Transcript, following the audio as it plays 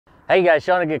Hey guys,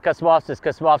 Sean again, Custom Offsets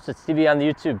TV on the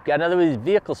YouTube. Got another of these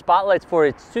vehicle spotlights for you.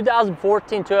 It's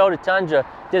 2014 Toyota Tundra.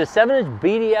 Did a 7-inch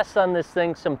BDS on this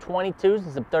thing, some 22s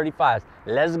and some 35s.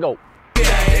 Let's go.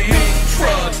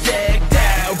 Trucks decked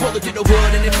out, rolling through the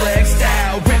wood and it flexed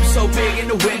out. Rims so big and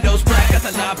the windows black. Got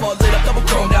the knob all lit up, double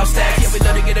chromed out stacks. Yeah, we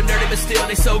love to get them dirty, but still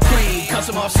they so clean.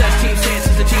 Custom Offsets, team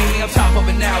chances, the team, we on top of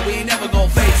it now. We ain't never gonna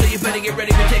fade, so you better get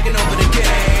ready for taking over the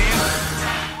game.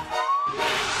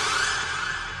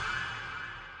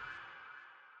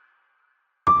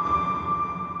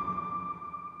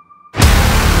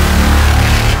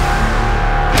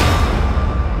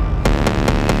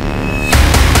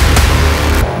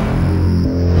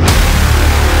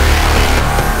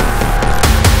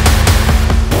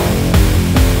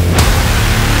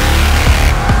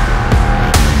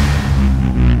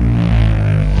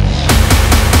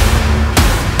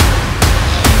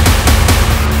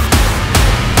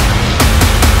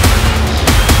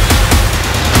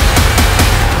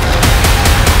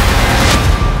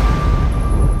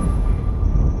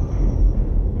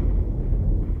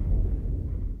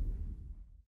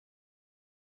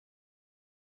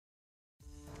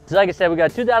 So like I said, we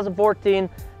got 2014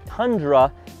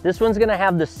 Tundra. This one's gonna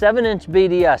have the 7-inch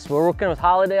BDS. We're working with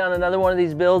Holiday on another one of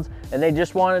these builds, and they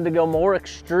just wanted to go more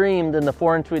extreme than the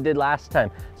 4-inch we did last time.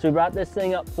 So we brought this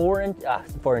thing up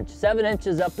 7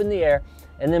 inches up in the air.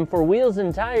 And then for wheels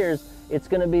and tires, it's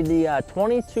gonna be the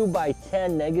 22 by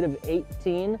 10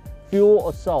 -18 fuel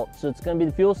assault. So it's gonna be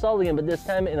the fuel assault again, but this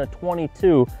time in a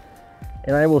 22.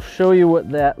 And I will show you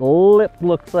what that lip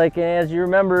looks like. And as you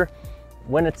remember,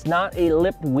 when it's not a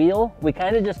lipped wheel, we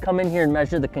kind of just come in here and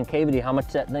measure the concavity, how much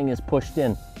that thing is pushed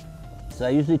in. So I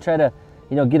usually try to,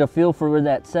 get a feel for where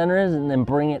that center is and then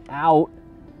bring it out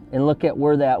and look at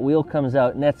where that wheel comes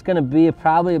out. And that's gonna be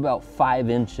probably about 5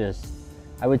 inches.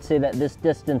 I would say that this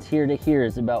distance here to here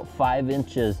is about 5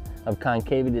 inches of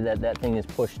concavity that thing is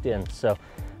pushed in. So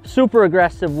super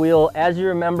aggressive wheel. As you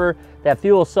remember, that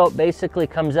fuel assault basically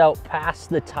comes out past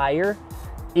the tire.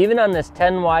 Even on this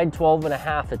 10 wide,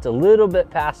 12.5, it's a little bit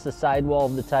past the sidewall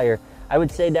of the tire. I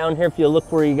would say down here, if you look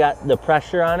where you got the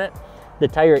pressure on it, the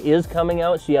tire is coming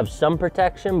out, so you have some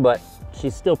protection, but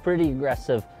she's still pretty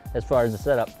aggressive as far as the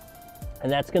setup. And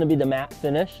that's gonna be the matte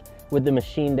finish with the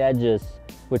machined edges,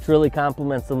 which really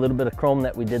complements the little bit of chrome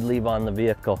that we did leave on the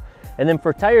vehicle. And then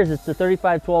for tires, it's the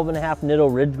 35 12.5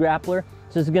 Nitto Ridge Grappler.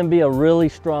 So this is gonna be a really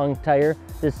strong tire.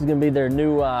 This is gonna be their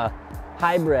new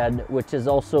hybrid, which is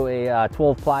also a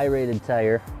 12 ply rated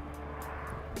tire.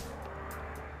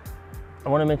 I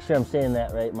want to make sure I'm saying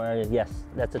that right, Mario. Yes,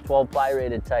 that's a 12 ply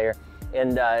rated tire,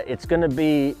 and it's going to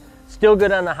be still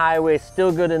good on the highway,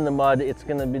 still good in the mud. It's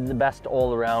going to be the best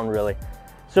all around, really.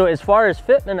 So as far as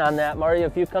fitment on that, Mario,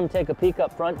 if you come take a peek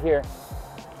up front here,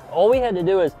 all we had to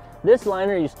do is, this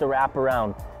liner used to wrap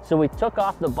around. So we took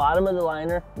off the bottom of the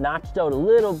liner, notched out a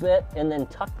little bit, and then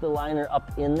tucked the liner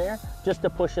up in there just to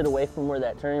push it away from where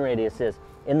that turning radius is.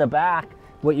 In the back,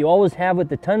 what you always have with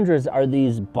the Tundras are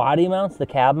these body mounts, the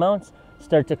cab mounts,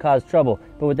 start to cause trouble.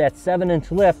 But with that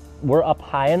 7-inch lift, we're up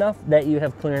high enough that you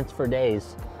have clearance for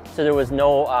days. So there was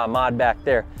no mod back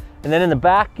there. And then in the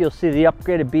back, you'll see the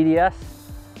upgraded BDS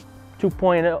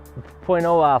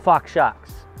 2.0 Fox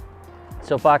shocks.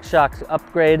 So Fox shocks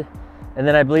upgrade. And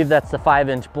then I believe that's the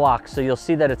 5-inch block. So you'll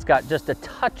see that it's got just a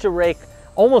touch of rake,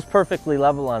 almost perfectly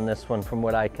level on this one from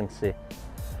what I can see.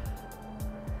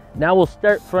 Now we'll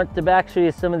start front to back, show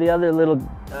you some of the other little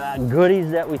goodies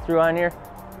that we threw on here.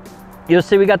 You'll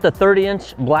see we got the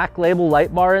 30-inch black label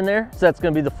light bar in there. So that's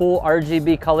gonna be the full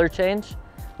RGB color change.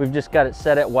 We've just got it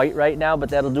set at white right now, but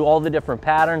that'll do all the different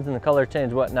patterns and the color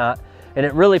change, whatnot. And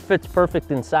it really fits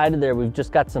perfect inside of there. We've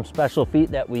just got some special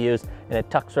feet that we use, and it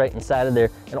tucks right inside of there.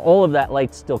 And all of that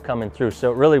light's still coming through,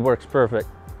 so it really works perfect.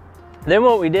 Then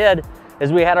what we did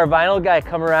is we had our vinyl guy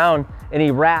come around and he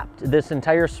wrapped this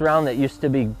entire surround that used to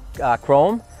be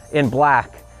chrome in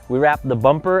black. We wrapped the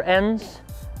bumper ends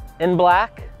in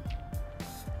black,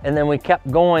 and then we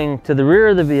kept going to the rear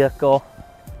of the vehicle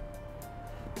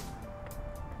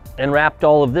and wrapped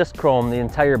all of this chrome, the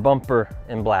entire bumper,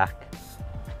 in black.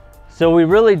 So we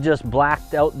really just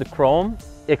blacked out the chrome,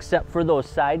 except for those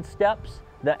side steps,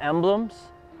 the emblems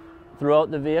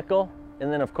throughout the vehicle,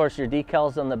 and then of course your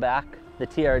decals on the back, the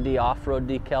TRD off-road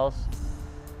decals,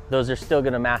 those are still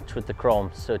gonna match with the chrome.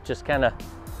 So it just kind of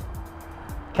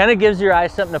gives your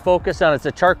eyes something to focus on. It's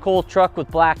a charcoal truck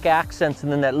with black accents,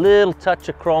 and then that little touch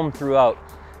of chrome throughout.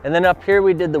 And then up here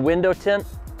we did the window tint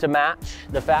to match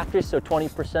the factory, so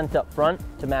 20% up front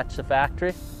to match the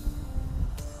factory.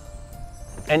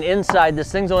 And inside,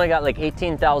 this thing's only got like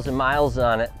 18,000 miles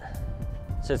on it.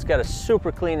 So it's got a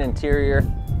super clean interior.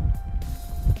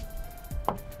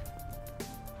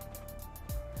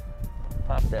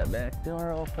 pop that back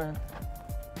door open.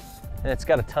 And it's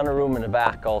got a ton of room in the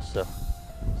back also.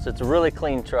 So it's a really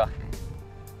clean truck.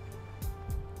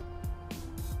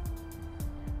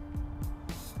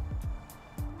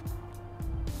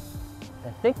 I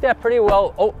think that pretty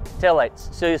well, oh,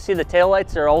 taillights. So you see the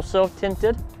taillights are also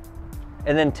tinted,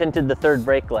 and then tinted the third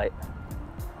brake light.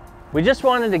 We just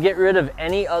wanted to get rid of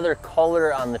any other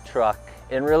color on the truck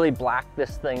and really black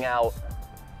this thing out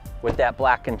with that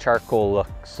black and charcoal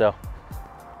look. So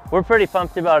we're pretty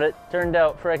pumped about it. Turned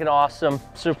out freaking awesome.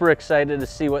 Super excited to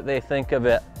see what they think of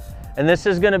it. And this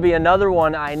is gonna be another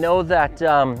one. I know that,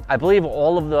 I believe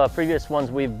all of the previous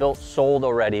ones we've built sold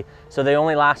already, so they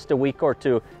only last a week or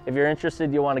two. If you're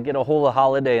interested, you wanna get a hold of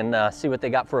Holiday and see what they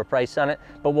got for a price on it.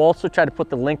 But we'll also try to put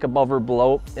the link above or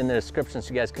below in the description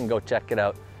so you guys can go check it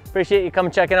out. Appreciate you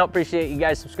coming checking out. Appreciate you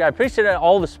guys subscribe. Appreciate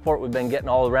all the support we've been getting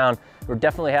all around. We're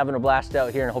definitely having a blast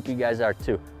out here and I hope you guys are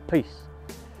too. Peace.